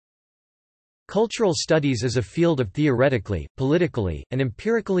Cultural studies is a field of theoretically, politically, and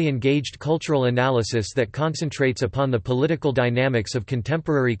empirically engaged cultural analysis that concentrates upon the political dynamics of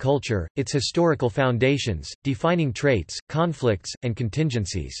contemporary culture, its historical foundations, defining traits, conflicts, and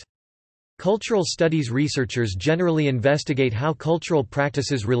contingencies. Cultural studies researchers generally investigate how cultural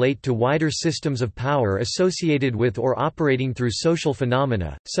practices relate to wider systems of power associated with or operating through social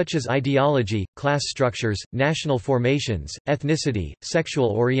phenomena, such as ideology, class structures, national formations, ethnicity,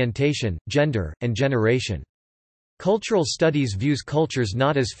 sexual orientation, gender, and generation. Cultural studies views cultures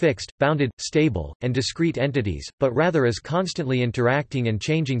not as fixed, bounded, stable, and discrete entities, but rather as constantly interacting and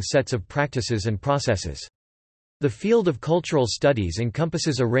changing sets of practices and processes. The field of cultural studies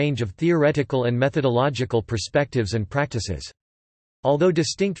encompasses a range of theoretical and methodological perspectives and practices. Although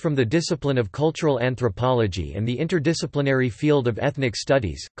distinct from the discipline of cultural anthropology and the interdisciplinary field of ethnic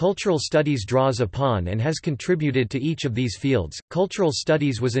studies, cultural studies draws upon and has contributed to each of these fields. Cultural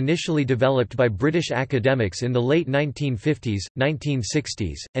studies was initially developed by British academics in the late 1950s,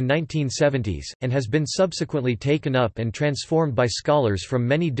 1960s, and 1970s, and has been subsequently taken up and transformed by scholars from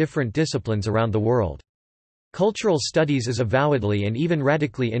many different disciplines around the world. Cultural studies is avowedly and even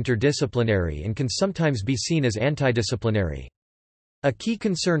radically interdisciplinary and can sometimes be seen as antidisciplinary. A key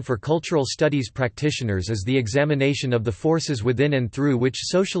concern for cultural studies practitioners is the examination of the forces within and through which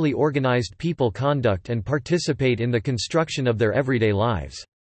socially organized people conduct and participate in the construction of their everyday lives.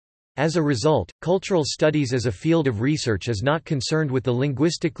 As a result, cultural studies as a field of research is not concerned with the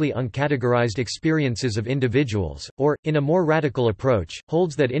linguistically uncategorized experiences of individuals, or, in a more radical approach,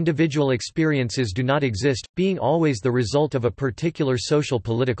 holds that individual experiences do not exist, being always the result of a particular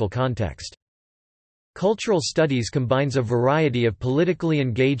social-political context. Cultural studies combines a variety of politically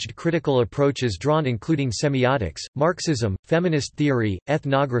engaged critical approaches drawn including semiotics, Marxism, feminist theory,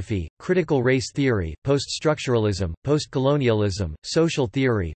 ethnography, critical race theory, post-structuralism, post-colonialism, social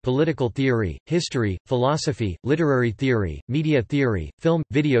theory, political theory, history, philosophy, literary theory, media theory, film,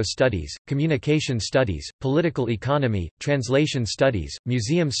 video studies, communication studies, political economy, translation studies,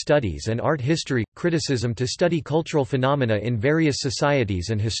 museum studies and art history, criticism to study cultural phenomena in various societies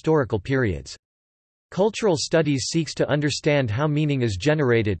and historical periods. Cultural studies seeks to understand how meaning is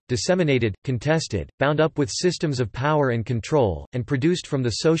generated, disseminated, contested, bound up with systems of power and control, and produced from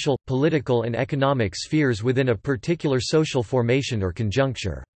the social, political and economic spheres within a particular social formation or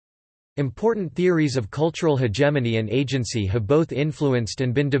conjuncture. Important theories of cultural hegemony and agency have both influenced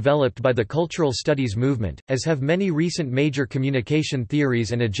and been developed by the cultural studies movement, as have many recent major communication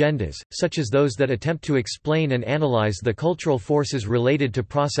theories and agendas, such as those that attempt to explain and analyze the cultural forces related to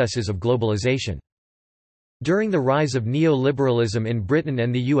processes of globalization. During the rise of neoliberalism in Britain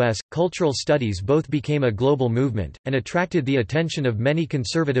and the US, cultural studies both became a global movement, and attracted the attention of many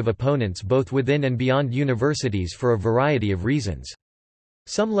conservative opponents both within and beyond universities for a variety of reasons.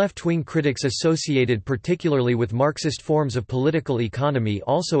 Some left-wing critics associated particularly with Marxist forms of political economy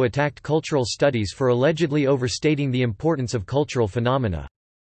also attacked cultural studies for allegedly overstating the importance of cultural phenomena.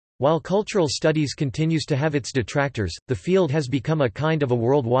 While cultural studies continues to have its detractors, the field has become a kind of a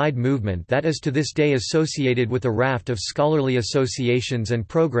worldwide movement that is to this day associated with a raft of scholarly associations and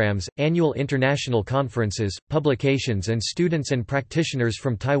programs, annual international conferences, publications and students and practitioners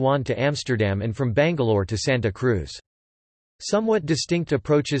from Taiwan to Amsterdam and from Bangalore to Santa Cruz. Somewhat distinct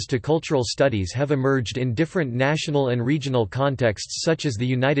approaches to cultural studies have emerged in different national and regional contexts such as the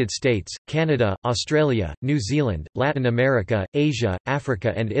United States, Canada, Australia, New Zealand, Latin America, Asia,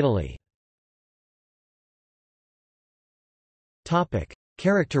 Africa and Italy.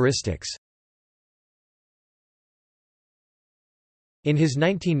 Characteristics. In his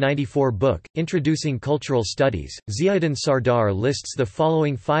 1994 book, Introducing Cultural Studies, Ziauddin Sardar lists the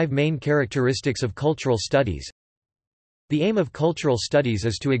following 5 main characteristics of cultural studies. The aim of cultural studies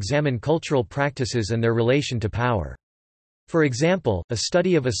is to examine cultural practices and their relation to power. For example, a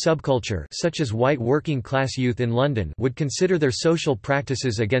study of a subculture such as white working-class youth in London would consider their social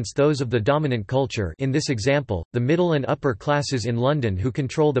practices against those of the dominant culture, in this example, the middle and upper classes in London who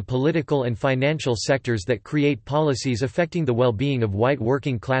control the political and financial sectors that create policies affecting the well-being of white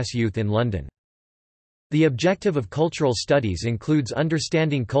working-class youth in London. The objective of cultural studies includes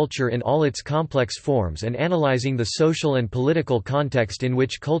understanding culture in all its complex forms and analyzing the social and political context in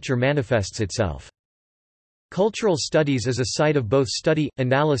which culture manifests itself. Cultural studies is a site of both study,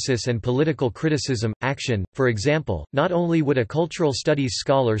 analysis and political criticism, action. For example, not only would a cultural studies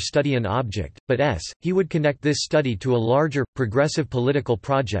scholar study an object, but he would connect this study to a larger, progressive political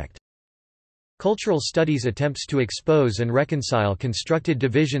project. Cultural studies attempts to expose and reconcile constructed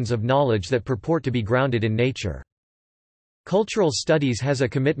divisions of knowledge that purport to be grounded in nature. Cultural studies has a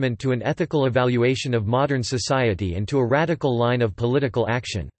commitment to an ethical evaluation of modern society and to a radical line of political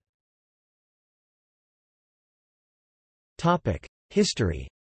action. History.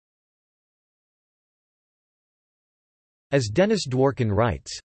 As Dennis Dworkin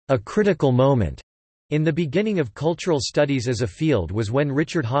writes, "A critical moment in the beginning of cultural studies as a field was when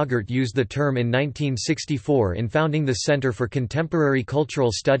Richard Hoggart used the term in 1964 in founding the Centre for Contemporary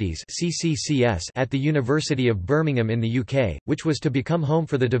Cultural Studies (CCCS) at the University of Birmingham in the UK, which was to become home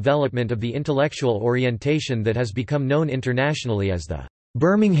for the development of the intellectual orientation that has become known internationally as the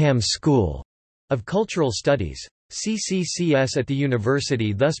Birmingham School of Cultural Studies. CCCS at the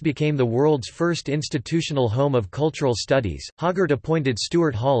university thus became the world's first institutional home of cultural studies. Hoggart appointed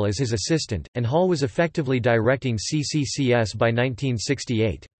Stuart Hall as his assistant, and Hall was effectively directing CCCS by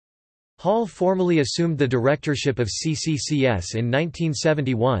 1968. Hall formally assumed the directorship of CCCS in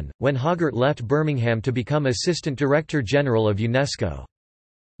 1971, when Hoggart left Birmingham to become Assistant Director General of UNESCO.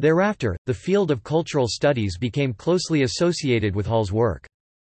 Thereafter, the field of cultural studies became closely associated with Hall's work.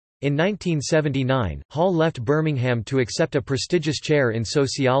 In 1979, Hall left Birmingham to accept a prestigious chair in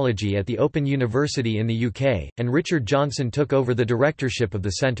sociology at the Open University in the UK, and Richard Johnson took over the directorship of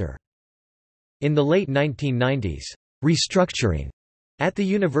the centre. In the late 1990s, restructuring at the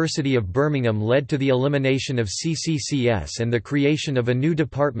University of Birmingham led to the elimination of CCCS and the creation of a new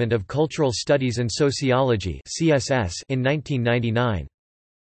Department of Cultural Studies and Sociology (CSS) in 1999.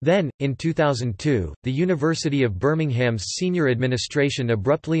 Then, in 2002, the University of Birmingham's senior administration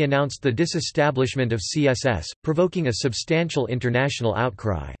abruptly announced the disestablishment of CSS, provoking a substantial international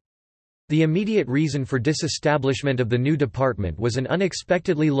outcry. The immediate reason for disestablishment of the new department was an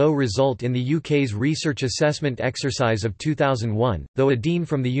unexpectedly low result in the UK's research assessment exercise of 2001, though a dean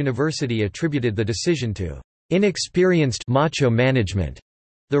from the university attributed the decision to inexperienced macho management.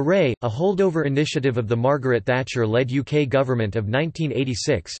 The RAE, a holdover initiative of the Margaret Thatcher-led UK government of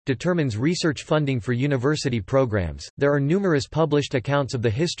 1986, determines research funding for university programmes. There are numerous published accounts of the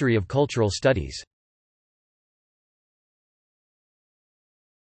history of cultural studies.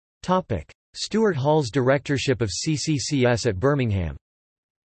 Topic: Stuart Hall's directorship of CCCS at Birmingham.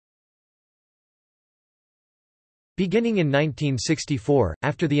 Beginning in 1964,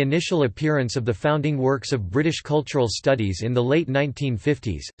 after the initial appearance of the founding works of British cultural studies in the late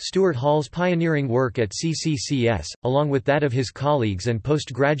 1950s, Stuart Hall's pioneering work at CCCS, along with that of his colleagues and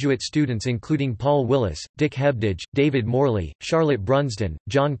postgraduate students including Paul Willis, Dick Hebdige, David Morley, Charlotte Brunsdon,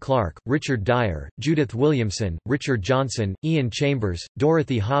 John Clark, Richard Dyer, Judith Williamson, Richard Johnson, Ian Chambers,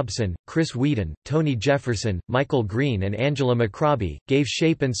 Dorothy Hobson, Chris Wheaton, Tony Jefferson, Michael Green and Angela McRobbie, gave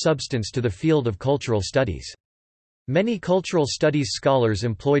shape and substance to the field of cultural studies. Many cultural studies scholars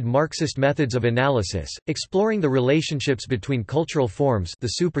employed Marxist methods of analysis, exploring the relationships between cultural forms,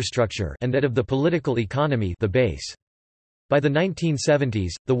 the superstructure, and that of the political economy, the base. By the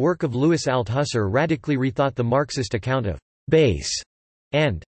 1970s, the work of Louis Althusser radically rethought the Marxist account of base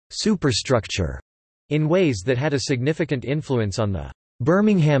and superstructure in ways that had a significant influence on the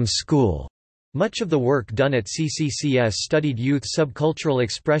Birmingham School. Much of the work done at CCCS studied youth subcultural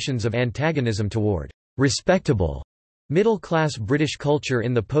expressions of antagonism toward respectable middle-class British culture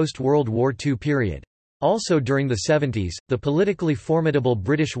in the post-World War II period. Also during the 70s, the politically formidable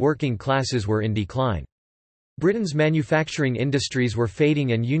British working classes were in decline. Britain's manufacturing industries were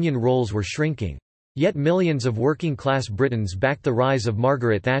fading and union roles were shrinking. Yet millions of working-class Britons backed the rise of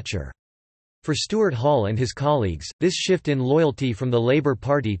Margaret Thatcher. For Stuart Hall and his colleagues, this shift in loyalty from the Labour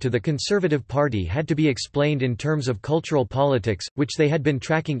Party to the Conservative Party had to be explained in terms of cultural politics, which they had been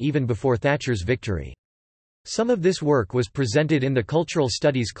tracking even before Thatcher's victory. Some of this work was presented in the Cultural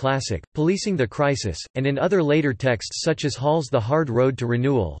Studies classic, Policing the Crisis, and in other later texts such as Hall's The Hard Road to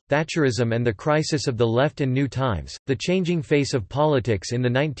Renewal, Thatcherism and the Crisis of the Left and New Times, The Changing Face of Politics in the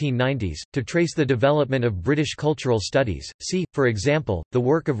 1990s. To trace the development of British cultural studies, see, for example, the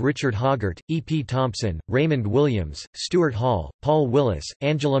work of Richard Hoggart, E. P. Thompson, Raymond Williams, Stuart Hall, Paul Willis,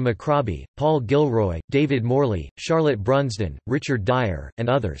 Angela McRobbie, Paul Gilroy, David Morley, Charlotte Brunsdon, Richard Dyer, and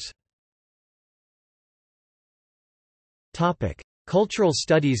others. Cultural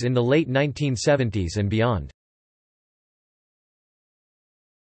studies in the late 1970s and beyond.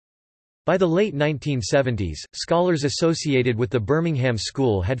 By the late 1970s, scholars associated with the Birmingham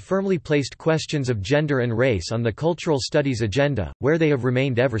School had firmly placed questions of gender and race on the cultural studies agenda, where they have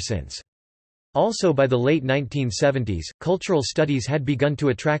remained ever since. Also by the late 1970s, cultural studies had begun to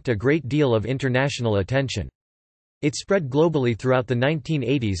attract a great deal of international attention. It spread globally throughout the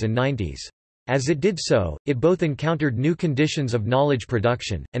 1980s and 90s. As it did so, it both encountered new conditions of knowledge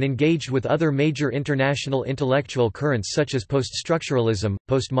production, and engaged with other major international intellectual currents such as poststructuralism,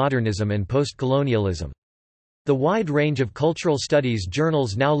 postmodernism and postcolonialism. The wide range of cultural studies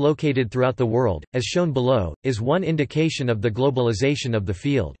journals now located throughout the world, as shown below, is one indication of the globalization of the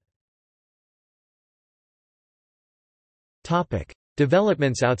field.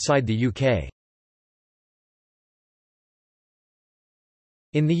 Developments outside the UK.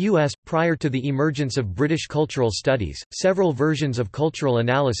 In the US, prior to the emergence of British cultural studies, several versions of cultural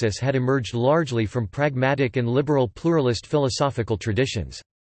analysis had emerged largely from pragmatic and liberal pluralist philosophical traditions.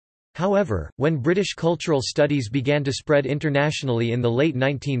 However, when British cultural studies began to spread internationally in the late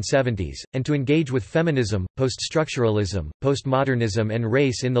 1970s, and to engage with feminism, poststructuralism, postmodernism and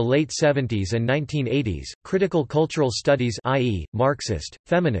race in the late 70s and 1980s, critical cultural studies, i.e., Marxist,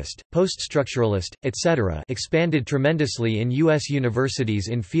 feminist, poststructuralist, etc., expanded tremendously in U.S. universities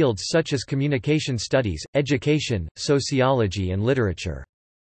in fields such as communication studies, education, sociology and literature.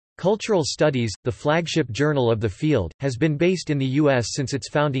 Cultural Studies, the flagship journal of the field, has been based in the U.S. since its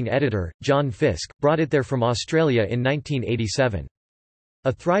founding editor, John Fiske, brought it there from Australia in 1987.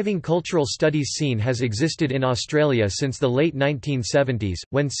 A thriving cultural studies scene has existed in Australia since the late 1970s,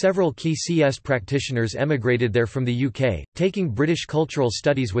 when several key CS practitioners emigrated there from the UK, taking British cultural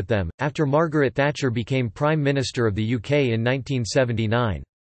studies with them, after Margaret Thatcher became Prime Minister of the UK in 1979.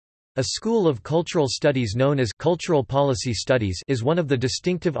 A school of cultural studies known as cultural policy studies is one of the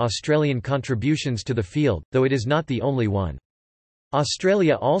distinctive Australian contributions to the field, though it is not the only one.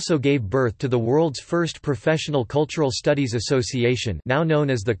 Australia also gave birth to the world's first professional cultural studies association, now known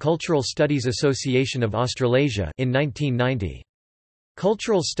as the Cultural Studies Association of Australasia, in 1990.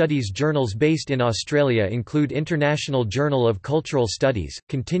 Cultural studies journals based in Australia include International Journal of Cultural Studies,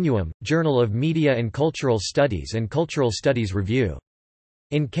 Continuum, Journal of Media and Cultural Studies and Cultural Studies Review.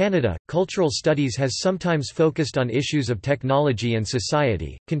 In Canada, cultural studies has sometimes focused on issues of technology and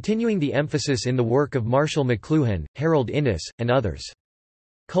society, continuing the emphasis in the work of Marshall McLuhan, Harold Innis, and others.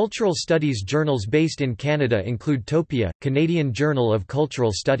 Cultural studies journals based in Canada include Topia, Canadian Journal of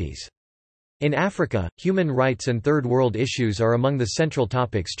Cultural Studies. In Africa, human rights and Third World issues are among the central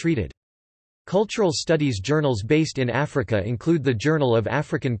topics treated. Cultural studies journals based in Africa include the Journal of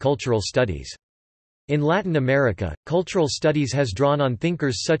African Cultural Studies. In Latin America, cultural studies has drawn on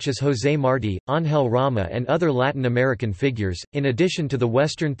thinkers such as José Martí, Ángel Rama and other Latin American figures, in addition to the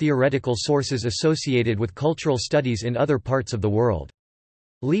Western theoretical sources associated with cultural studies in other parts of the world.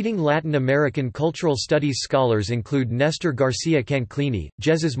 Leading Latin American cultural studies scholars include Néstor García Canclini,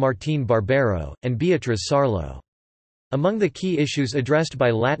 Jesus Martín Barbero, and Beatriz Sarlo. Among the key issues addressed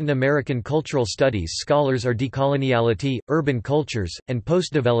by Latin American cultural studies scholars are decoloniality, urban cultures, and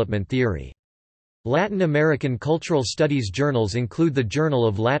post-development theory. Latin American cultural studies journals include the Journal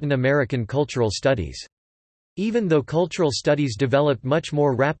of Latin American Cultural Studies. Even though cultural studies developed much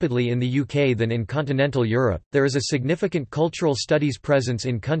more rapidly in the UK than in continental Europe, there is a significant cultural studies presence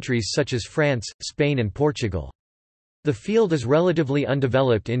in countries such as France, Spain and Portugal. The field is relatively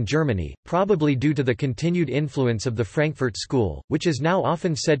undeveloped in Germany, probably due to the continued influence of the Frankfurt School, which is now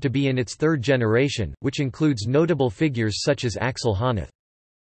often said to be in its third generation, which includes notable figures such as Axel Honneth.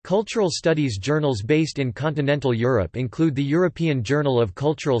 Cultural studies journals based in continental Europe include the European Journal of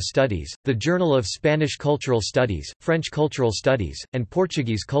Cultural Studies, the Journal of Spanish Cultural Studies, French Cultural Studies, and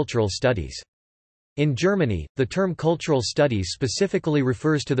Portuguese Cultural Studies. In Germany, the term cultural studies specifically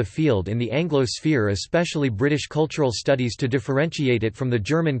refers to the field in the Anglo-sphere, especially British cultural studies, to differentiate it from the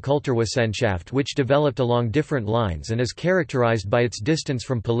German Kulturwissenschaft, which developed along different lines and is characterized by its distance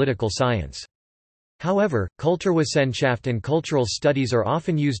from political science. However, Kulturwissenschaft and cultural studies are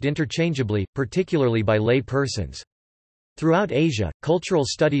often used interchangeably, particularly by lay persons. Throughout Asia, cultural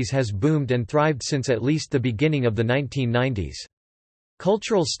studies has boomed and thrived since at least the beginning of the 1990s.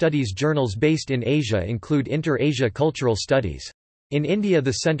 Cultural studies journals based in Asia include Inter-Asia Cultural Studies. In India,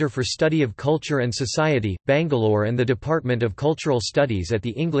 the Centre for Study of Culture and Society, Bangalore, and the Department of Cultural Studies at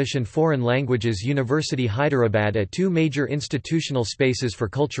the English and Foreign Languages University Hyderabad are two major institutional spaces for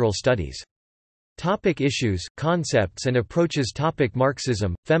cultural studies. Topic issues, concepts and approaches. Topic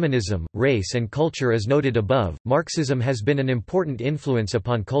Marxism, feminism, race and culture. As noted above, Marxism has been an important influence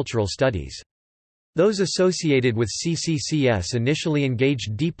upon cultural studies. Those associated with CCCS initially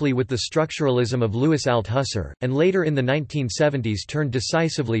engaged deeply with the structuralism of Louis Althusser, and later in the 1970s turned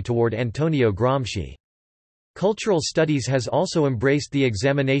decisively toward Antonio Gramsci. Cultural studies has also embraced the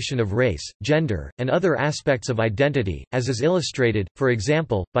examination of race, gender, and other aspects of identity, as is illustrated, for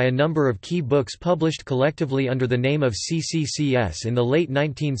example, by a number of key books published collectively under the name of CCCS in the late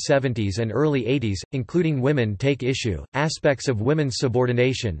 1970s and early 80s, including Women Take Issue, Aspects of Women's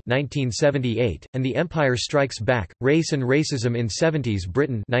Subordination 1978, and The Empire Strikes Back, Race and Racism in 70s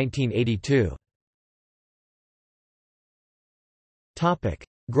Britain 1982.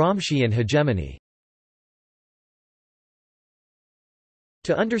 Gramsci and hegemony.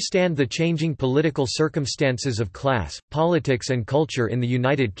 To understand the changing political circumstances of class, politics and culture in the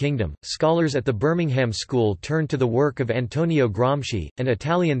United Kingdom, scholars at the Birmingham School turn to the work of Antonio Gramsci, an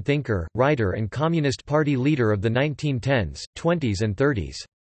Italian thinker, writer and Communist Party leader of the 1910s, 20s and 30s.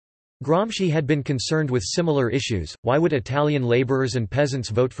 Gramsci had been concerned with similar issues. Why would Italian laborers and peasants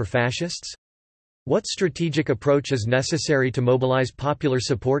vote for fascists? What strategic approach is necessary to mobilize popular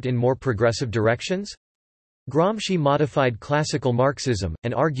support in more progressive directions? Gramsci modified classical Marxism,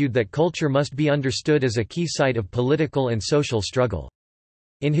 and argued that culture must be understood as a key site of political and social struggle.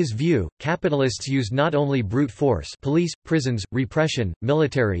 In his view, capitalists used not only brute force, police, prisons, repression,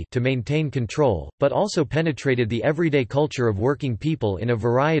 military to maintain control, but also penetrated the everyday culture of working people in a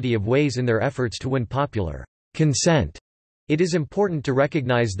variety of ways in their efforts to win popular consent. It is important to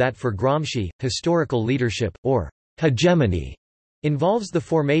recognize that for Gramsci, historical leadership, or hegemony, involves the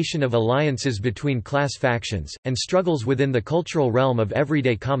formation of alliances between class factions, and struggles within the cultural realm of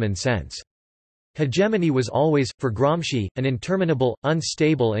everyday common sense. Hegemony was always, for Gramsci, an interminable,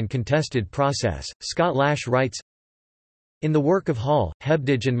 unstable and contested process. Scott Lash writes, in the work of Hall,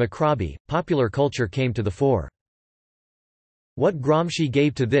 Hebdige and Macrobi, popular culture came to the fore. What Gramsci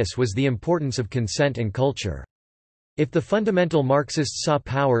gave to this was the importance of consent and culture. If the fundamental Marxists saw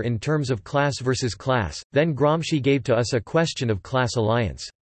power in terms of class versus class, then Gramsci gave to us a question of class alliance.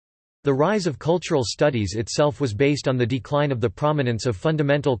 The rise of cultural studies itself was based on the decline of the prominence of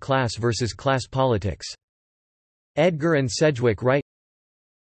fundamental class versus class politics. Edgar and Sedgwick write,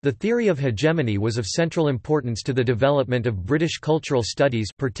 the theory of hegemony was of central importance to the development of British cultural studies,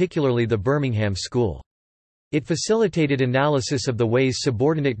 particularly the Birmingham School. It facilitated analysis of the ways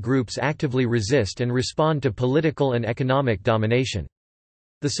subordinate groups actively resist and respond to political and economic domination.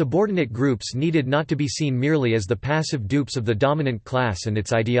 The subordinate groups needed not to be seen merely as the passive dupes of the dominant class and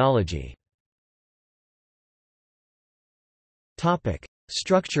its ideology.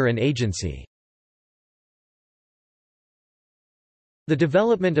 Structure and agency. The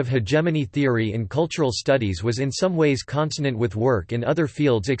development of hegemony theory in cultural studies was in some ways consonant with work in other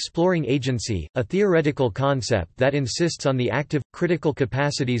fields exploring agency, a theoretical concept that insists on the active, critical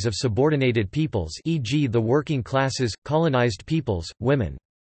capacities of subordinated peoples, e.g. the working classes, colonized peoples, women.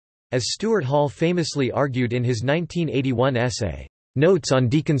 As Stuart Hall famously argued in his 1981 essay, Notes on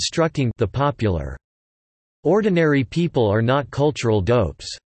Deconstructing the Popular, ordinary people are not cultural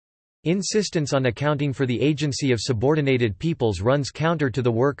dopes. Insistence on accounting for the agency of subordinated peoples runs counter to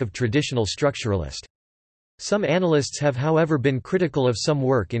the work of traditional structuralists. Some analysts have however been critical of some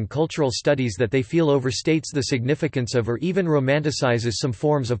work in cultural studies that they feel overstates the significance of or even romanticizes some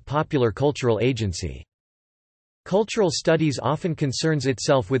forms of popular cultural agency. Cultural studies often concerns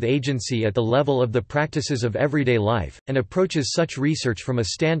itself with agency at the level of the practices of everyday life, and approaches such research from a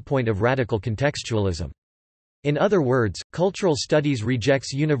standpoint of radical contextualism. In other words, cultural studies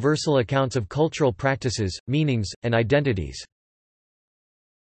rejects universal accounts of cultural practices, meanings, and identities.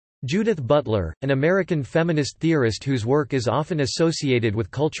 Judith Butler, an American feminist theorist whose work is often associated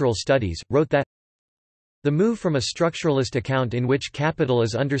with cultural studies, wrote that the move from a structuralist account in which capital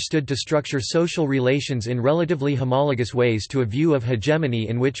is understood to structure social relations in relatively homologous ways to a view of hegemony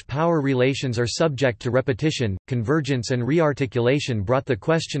in which power relations are subject to repetition, convergence and rearticulation brought the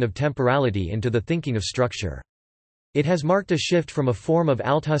question of temporality into the thinking of structure. It has marked a shift from a form of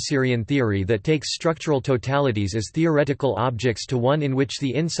Althusserian theory that takes structural totalities as theoretical objects to one in which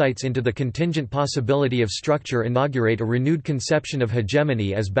the insights into the contingent possibility of structure inaugurate a renewed conception of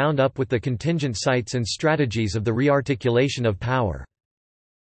hegemony as bound up with the contingent sites and strategies of the rearticulation of power.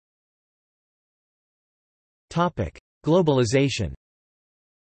 Globalization.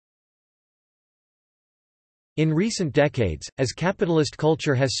 In recent decades, as capitalist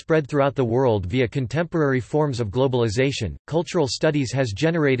culture has spread throughout the world via contemporary forms of globalization, cultural studies has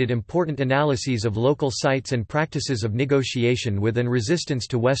generated important analyses of local sites and practices of negotiation with and resistance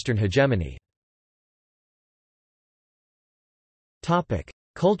to Western hegemony.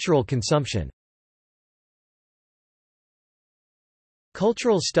 Cultural consumption.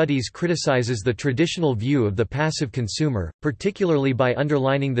 Cultural studies criticizes the traditional view of the passive consumer, particularly by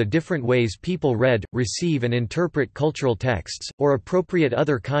underlining the different ways people read, receive and interpret cultural texts, or appropriate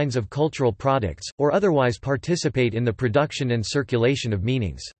other kinds of cultural products, or otherwise participate in the production and circulation of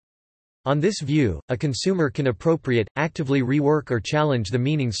meanings. On this view, a consumer can appropriate, actively rework or challenge the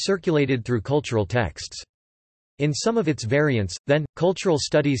meanings circulated through cultural texts. In some of its variants, then, cultural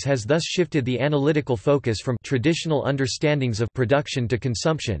studies has thus shifted the analytical focus from traditional understandings of production to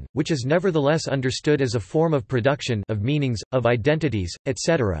consumption, which is nevertheless understood as a form of production of meanings, of identities,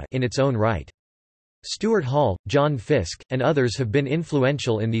 etc. in its own right. Stuart Hall, John Fiske, and others have been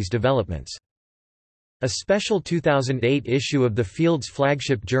influential in these developments. A special 2008 issue of the field's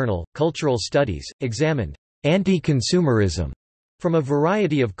flagship journal, Cultural Studies, examined anti-consumerism from a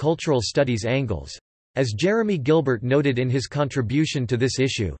variety of cultural studies angles. As Jeremy Gilbert noted in his contribution to this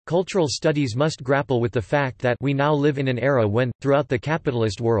issue, cultural studies must grapple with the fact that we now live in an era when, throughout the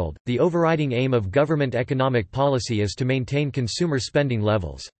capitalist world, the overriding aim of government economic policy is to maintain consumer spending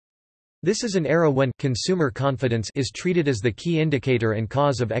levels. This is an era when consumer confidence is treated as the key indicator and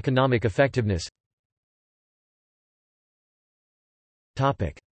cause of economic effectiveness.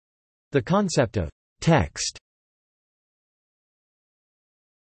 The concept of text.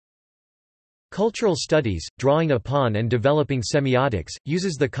 Cultural studies, drawing upon and developing semiotics,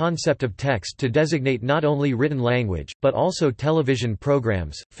 uses the concept of text to designate not only written language, but also television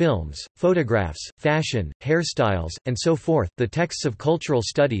programs, films, photographs, fashion, hairstyles, and so forth. The texts of cultural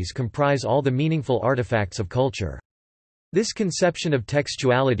studies comprise all the meaningful artifacts of culture. This conception of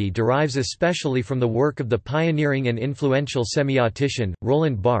textuality derives especially from the work of the pioneering and influential semiotician,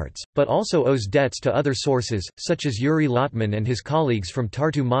 Roland Barthes, but also owes debts to other sources, such as Yuri Lotman and his colleagues from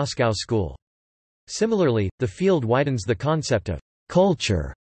Tartu Moscow School. Similarly, the field widens the concept of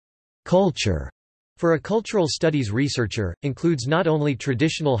culture. Culture, for a cultural studies researcher, includes not only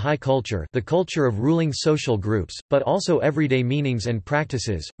traditional high culture, the culture of ruling social groups, but also everyday meanings and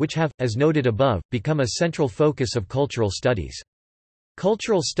practices, which have, as noted above, become a central focus of cultural studies.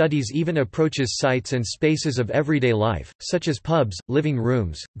 Cultural studies even approaches sites and spaces of everyday life, such as pubs, living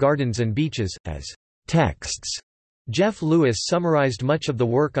rooms, gardens and beaches, as texts. Jeff Lewis summarized much of the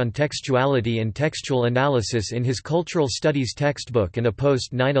work on textuality and textual analysis in his Cultural Studies textbook and a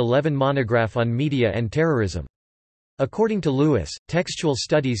post-9/11 monograph on media and terrorism. According to Lewis, textual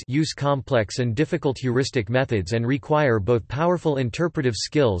studies use complex and difficult heuristic methods and require both powerful interpretive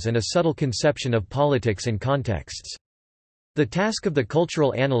skills and a subtle conception of politics and contexts. The task of the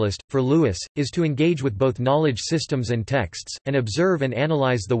cultural analyst, for Lewis, is to engage with both knowledge systems and texts, and observe and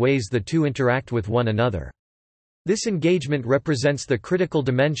analyze the ways the two interact with one another. This engagement represents the critical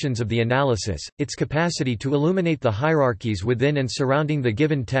dimensions of the analysis, its capacity to illuminate the hierarchies within and surrounding the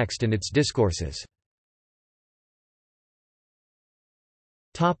given text and its discourses.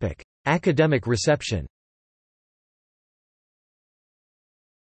 Academic reception.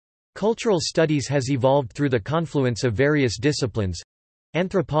 Cultural studies has evolved through the confluence of various disciplines: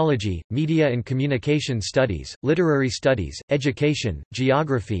 anthropology, media and communication studies, literary studies, education,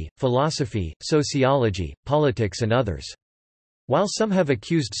 geography, philosophy, sociology, politics and others. While some have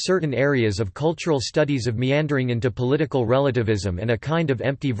accused certain areas of cultural studies of meandering into political relativism and a kind of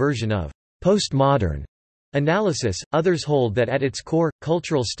empty version of postmodern analysis, others hold that at its core,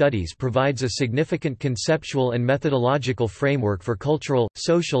 cultural studies provides a significant conceptual and methodological framework for cultural,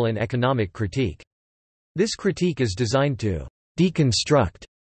 social and economic critique. This critique is designed to deconstruct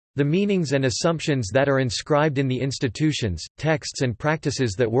the meanings and assumptions that are inscribed in the institutions, texts and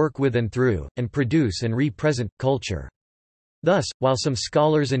practices that work with and through, and produce and represent, culture. Thus, while some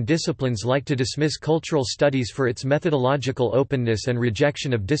scholars and disciplines like to dismiss cultural studies for its methodological openness and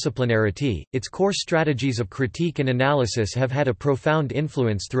rejection of disciplinarity, its core strategies of critique and analysis have had a profound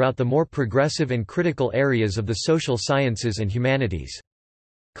influence throughout the more progressive and critical areas of the social sciences and humanities.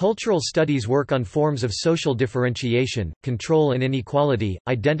 Cultural studies work on forms of social differentiation, control and inequality,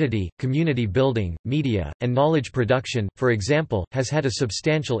 identity, community building, media, and knowledge production, for example, has had a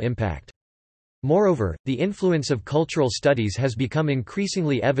substantial impact. Moreover, the influence of cultural studies has become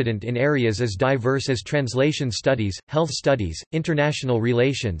increasingly evident in areas as diverse as translation studies, health studies, international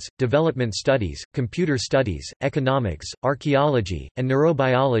relations, development studies, computer studies, economics, archaeology, and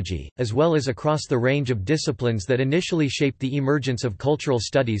neurobiology, as well as across the range of disciplines that initially shaped the emergence of cultural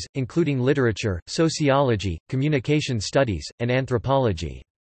studies, including literature, sociology, communication studies, and anthropology.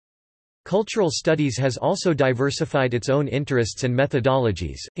 Cultural studies has also diversified its own interests and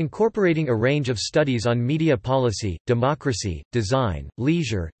methodologies, incorporating a range of studies on media policy, democracy, design,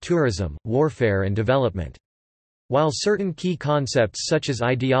 leisure, tourism, warfare and development. While certain key concepts such as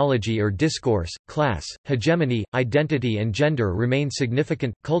ideology or discourse, class, hegemony, identity and gender remain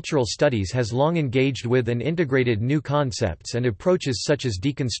significant, cultural studies has long engaged with and integrated new concepts and approaches such as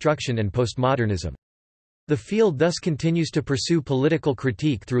deconstruction and postmodernism. The field thus continues to pursue political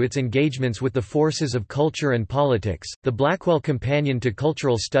critique through its engagements with the forces of culture and politics. The Blackwell Companion to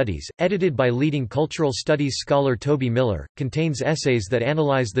Cultural Studies, edited by leading cultural studies scholar Toby Miller, contains essays that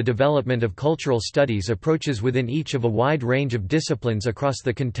analyze the development of cultural studies approaches within each of a wide range of disciplines across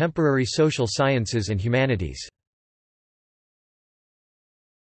the contemporary social sciences and humanities.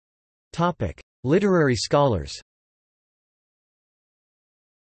 Topic: Literary scholars.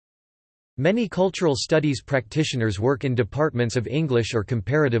 Many cultural studies practitioners work in departments of English or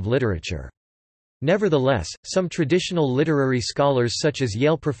comparative literature. Nevertheless, some traditional literary scholars such as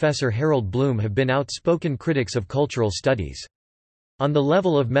Yale professor Harold Bloom have been outspoken critics of cultural studies. On the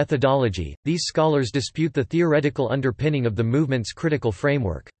level of methodology, these scholars dispute the theoretical underpinning of the movement's critical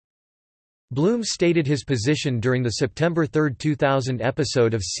framework. Bloom stated his position during the September 3, 2000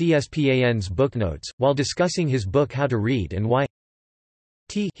 episode of CSPAN's Booknotes, while discussing his book How to Read and Why.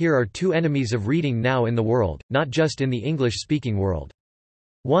 Here are two enemies of reading now in the world, not just in the English-speaking world.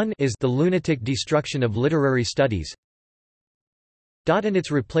 One is the lunatic destruction of literary studies, and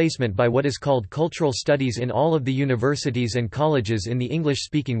its replacement by what is called cultural studies in all of the universities and colleges in the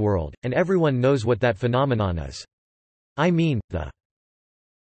English-speaking world, and everyone knows what that phenomenon is. I mean, the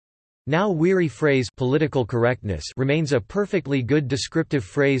now weary phrase political correctness remains a perfectly good descriptive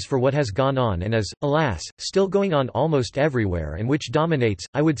phrase for what has gone on and is, alas, still going on almost everywhere and which dominates,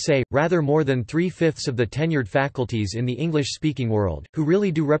 I would say, rather more than 3/5 of the tenured faculties in the English-speaking world, who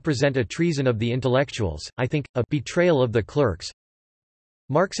really do represent a treason of the intellectuals, I think, a betrayal of the clerks.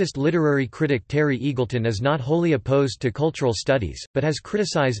 Marxist literary critic Terry Eagleton is not wholly opposed to cultural studies, but has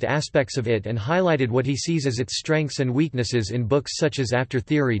criticized aspects of it and highlighted what he sees as its strengths and weaknesses in books such as After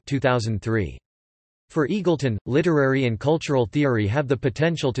Theory 2003. For Eagleton, literary and cultural theory have the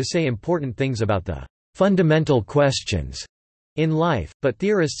potential to say important things about the fundamental questions in life, but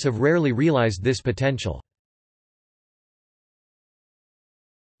theorists have rarely realized this potential.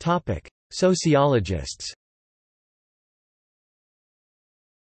 Sociologists.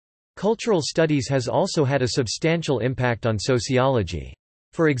 Cultural studies has also had a substantial impact on sociology.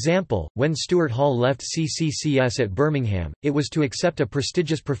 For example, when Stuart Hall left CCCS at Birmingham, it was to accept a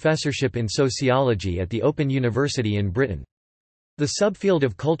prestigious professorship in sociology at the Open University in Britain. The subfield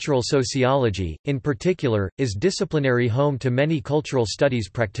of cultural sociology, in particular, is disciplinary home to many cultural studies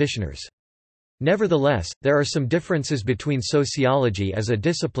practitioners. Nevertheless, there are some differences between sociology as a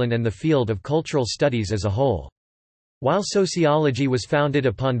discipline and the field of cultural studies as a whole. While sociology was founded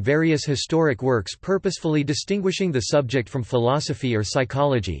upon various historic works purposefully distinguishing the subject from philosophy or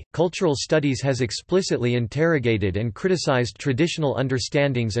psychology, cultural studies has explicitly interrogated and criticized traditional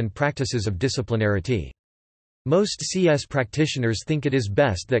understandings and practices of disciplinarity. Most CS practitioners think it is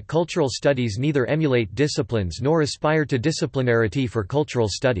best that cultural studies neither emulate disciplines nor aspire to disciplinarity for cultural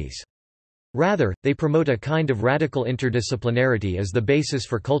studies. Rather, they promote a kind of radical interdisciplinarity as the basis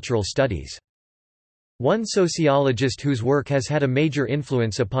for cultural studies. One sociologist whose work has had a major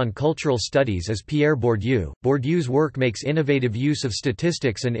influence upon cultural studies is Pierre Bourdieu. Bourdieu's work makes innovative use of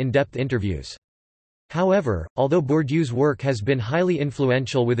statistics and in-depth interviews. However, although Bourdieu's work has been highly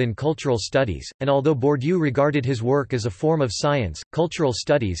influential within cultural studies, and although Bourdieu regarded his work as a form of science, cultural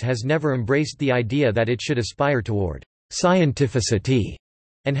studies has never embraced the idea that it should aspire toward scientificity,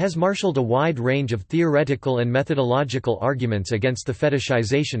 and has marshaled a wide range of theoretical and methodological arguments against the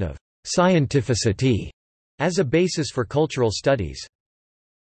fetishization of scientificity as a basis for cultural studies.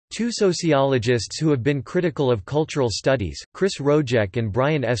 Two sociologists who have been critical of cultural studies, Chris Rojek and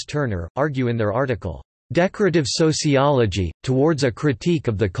Brian S. Turner, argue in their article, "Decorative Sociology, Towards a Critique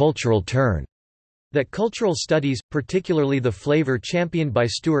of the Cultural Turn," that cultural studies, particularly the flavor championed by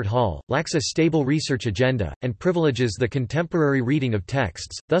Stuart Hall, lacks a stable research agenda, and privileges the contemporary reading of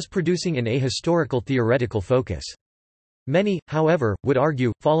texts, thus producing an ahistorical theoretical focus. Many, however, would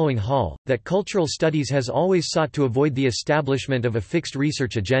argue, following Hall, that cultural studies has always sought to avoid the establishment of a fixed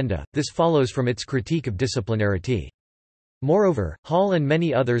research agenda. This follows from its critique of disciplinarity. Moreover, Hall and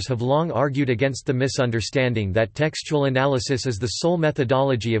many others have long argued against the misunderstanding that textual analysis is the sole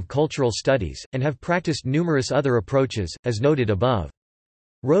methodology of cultural studies, and have practiced numerous other approaches, as noted above.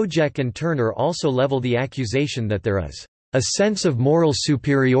 Rojek and Turner also level the accusation that there is a sense of moral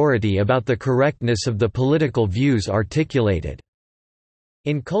superiority about the correctness of the political views articulated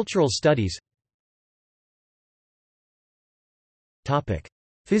in cultural studies.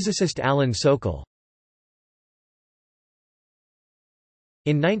 Physicist Alan Sokal.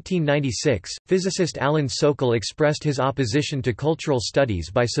 In 1996, physicist Alan Sokal expressed his opposition to cultural studies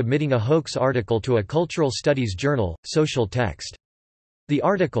by submitting a hoax article to a cultural studies journal, Social Text. The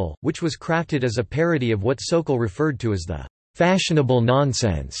article, which was crafted as a parody of what Sokal referred to as the fashionable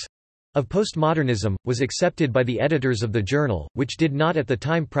nonsense of postmodernism, was accepted by the editors of the journal, which did not at the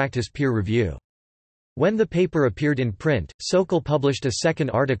time practice peer review. When the paper appeared in print, Sokal published a second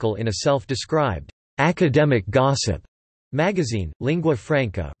article in a self-described academic gossip magazine, Lingua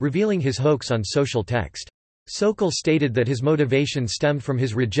Franca, revealing his hoax on Social Text. Sokal stated that his motivation stemmed from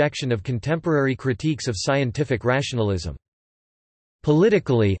his rejection of contemporary critiques of scientific rationalism.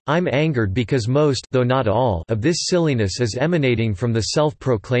 Politically, I'm angered because most, though not all, of this silliness is emanating from the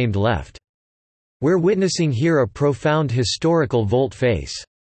self-proclaimed left. We're witnessing here a profound historical volte-face.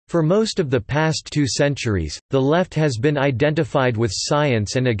 For most of the past 2 centuries, the left has been identified with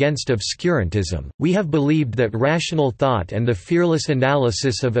science and against obscurantism. We have believed that rational thought and the fearless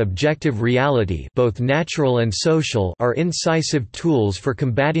analysis of objective reality, both natural and social, are incisive tools for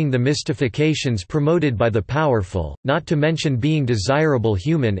combating the mystifications promoted by the powerful, not to mention being desirable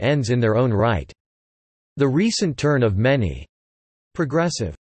human ends in their own right. The recent turn of many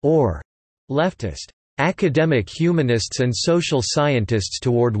progressive or leftist academic humanists and social scientists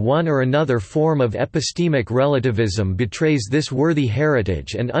toward one or another form of epistemic relativism betrays this worthy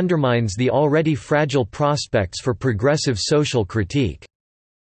heritage and undermines the already fragile prospects for progressive social critique.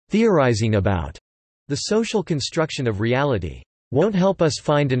 Theorizing about the social construction of reality won't help us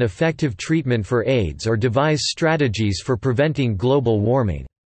find an effective treatment for AIDS or devise strategies for preventing global warming.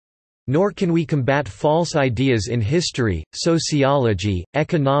 Nor can we combat false ideas in history, sociology,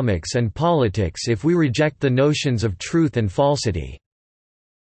 economics and politics if we reject the notions of truth and falsity.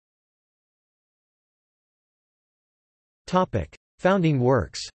 Founding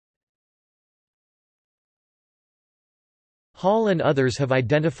works. Hall and others have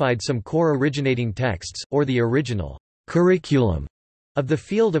identified some core originating texts, or the original curriculum of the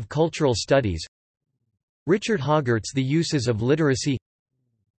field of cultural studies. Richard Hoggart's The Uses of Literacy,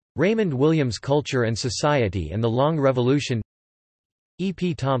 Raymond Williams' Culture and Society and the Long Revolution, E.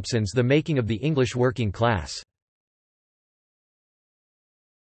 P. Thompson's The Making of the English Working Class.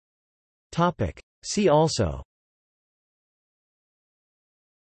 See also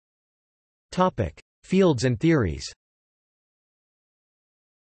Fields and theories.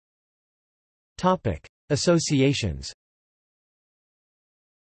 Associations.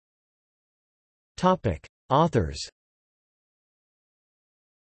 Authors.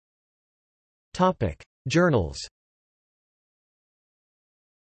 Journals.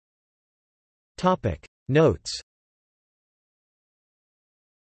 Notes.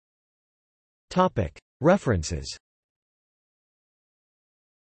 References.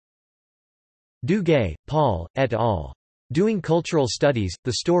 Duguay, Paul, et al. Doing Cultural Studies,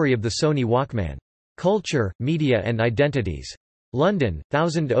 The Story of the Sony Walkman. Culture, Media and Identities. London,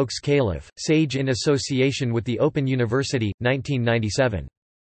 Thousand Oaks Caliph, Sage in association with the Open University, 1997.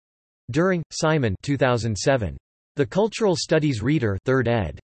 During, Simon 2007. The Cultural Studies Reader 3rd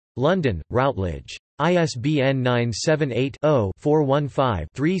ed. London, Routledge. ISBN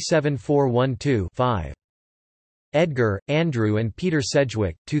 978-0-415-37412-5. Edgar, Andrew and Peter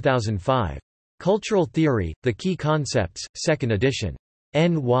Sedgwick, 2005. Cultural Theory, The Key Concepts, 2nd edition.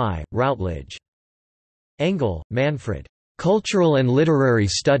 N.Y., Routledge. Engel, Manfred. Cultural and Literary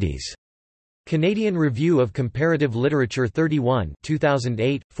Studies. Canadian Review of Comparative Literature 31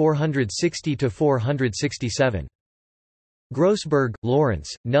 2008, 460–467. Grossberg,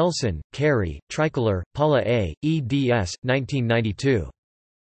 Lawrence, Nelson, Carey, Tricolor, Paula A., eds. 1992.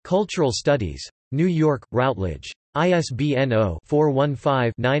 Cultural Studies. New York, Routledge. ISBN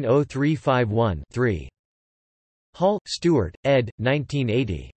 0-415-90351-3. Hall, Stuart, ed.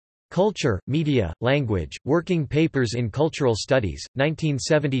 1980. Culture, Media, Language, Working Papers in Cultural Studies,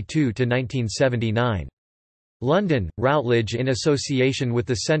 1972–1979. London, Routledge in association with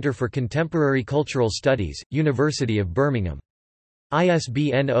the Centre for Contemporary Cultural Studies, University of Birmingham.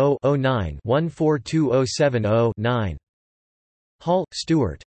 ISBN 0-09-142070-9. Hall,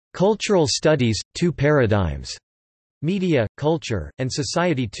 Stuart. Cultural Studies, Two Paradigms. Media, Culture, and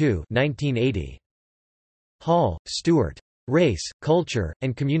Society 2 1980. Hall, Stuart. Race, Culture,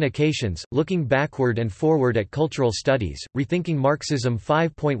 and Communications, Looking Backward and Forward at Cultural Studies, Rethinking Marxism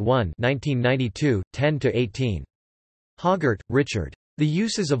 5.1 1992, 10–18. Hoggart, Richard. The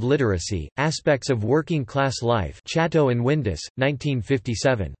Uses of Literacy, Aspects of Working Class Life, Chatto and Windus,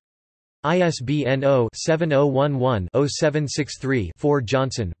 1957. ISBN 0-7011-0763-4.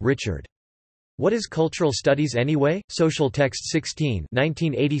 Johnson, Richard. What is Cultural Studies Anyway? Social Text 16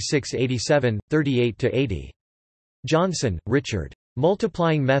 1986–87, 38–80. Johnson, Richard.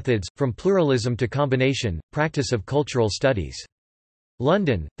 Multiplying Methods, From Pluralism to Combination, Practice of Cultural Studies.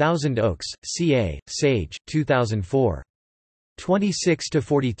 London, Thousand Oaks, CA, Sage, 2004.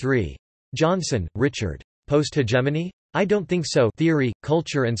 26–43. Johnson, Richard. Post-hegemony? I Don't Think So. Theory,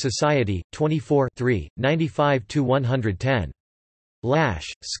 Culture and Society, 24 95–110. Lash,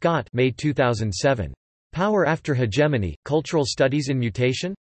 Scott, May 2007. Power After Hegemony, Cultural Studies in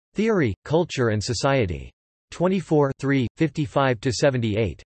Mutation? Theory, Culture and Society. 24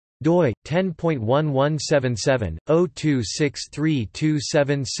 55–78. doi 10.1177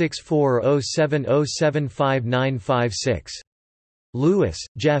 0263276407075956. Lewis,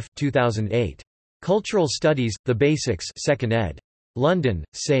 Jeff. 2008. Cultural Studies: The Basics. 2nd ed. London,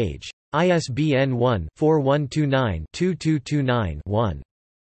 Sage. ISBN 1-4129-2229-1.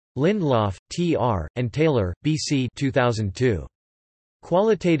 Lindlof, T.R., and Taylor, B.C. 2002.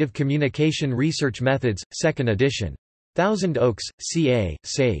 Qualitative Communication Research Methods, 2nd edition. Thousand Oaks, C.A.,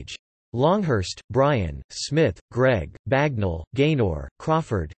 Sage. Longhurst, Brian, Smith, Greg, Bagnall, Gaynor,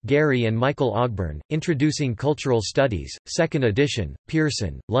 Crawford, Gary and Michael Ogburn, Introducing Cultural Studies, 2nd edition,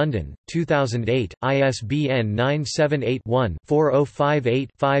 Pearson, London, 2008, ISBN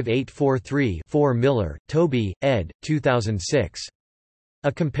 978-1-4058-5843-4 Miller, Toby, ed., 2006.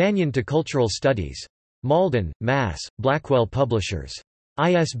 A Companion to Cultural Studies. Malden, Mass., Blackwell Publishers.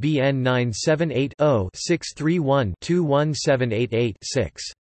 ISBN 978 0-631-21788-6.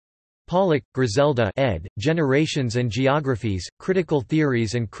 Pollock, Griselda ed., Generations and Geographies, Critical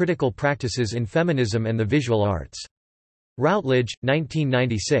Theories and Critical Practices in Feminism and the Visual Arts. Routledge,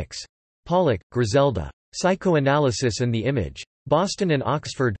 1996. Pollock, Griselda. Psychoanalysis and the Image. Boston and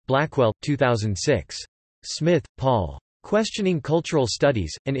Oxford, Blackwell, 2006. Smith, Paul. Questioning Cultural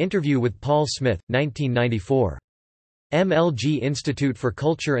Studies, An Interview with Paul Smith, 1994. MLG Institute for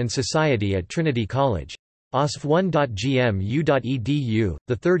Culture and Society at Trinity College. osf1.gmu.edu,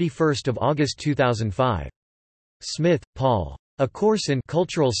 31 August 2005. Smith, Paul. A Course in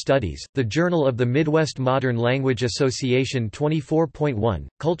Cultural Studies, The Journal of the Midwest Modern Language Association 24.1,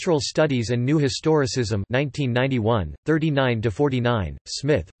 Cultural Studies and New Historicism 1991, 39–49,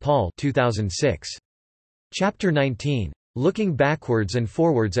 Smith, Paul 2006. Chapter 19. Looking Backwards and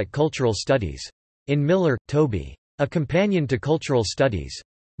Forwards at Cultural Studies. In Miller, Toby. A Companion to Cultural Studies.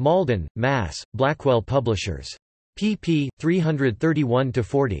 Malden, Mass., Blackwell Publishers. pp.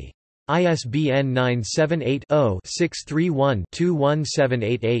 331–40. ISBN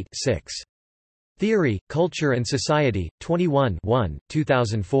 978-0-631-21788-6. Theory, Culture and Society, 21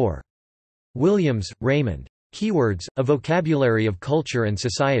 2004. Williams, Raymond. Keywords, A Vocabulary of Culture and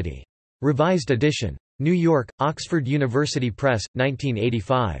Society. Revised edition. New York, Oxford University Press,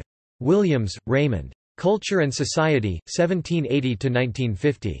 1985. Williams, Raymond. Culture and Society,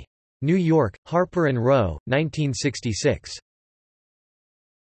 1780–1950. New York, Harper & Row, 1966.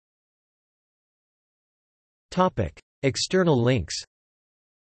 External links.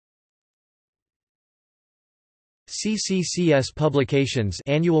 CCCS Publications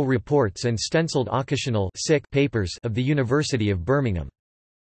Annual Reports and Stenciled Occasional papers of the University of Birmingham.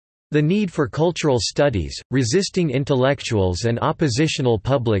 The Need for Cultural Studies, Resisting Intellectuals and Oppositional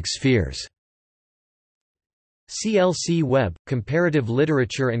Public Spheres. CLC Web, Comparative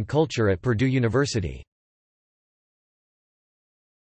Literature and Culture at Purdue University.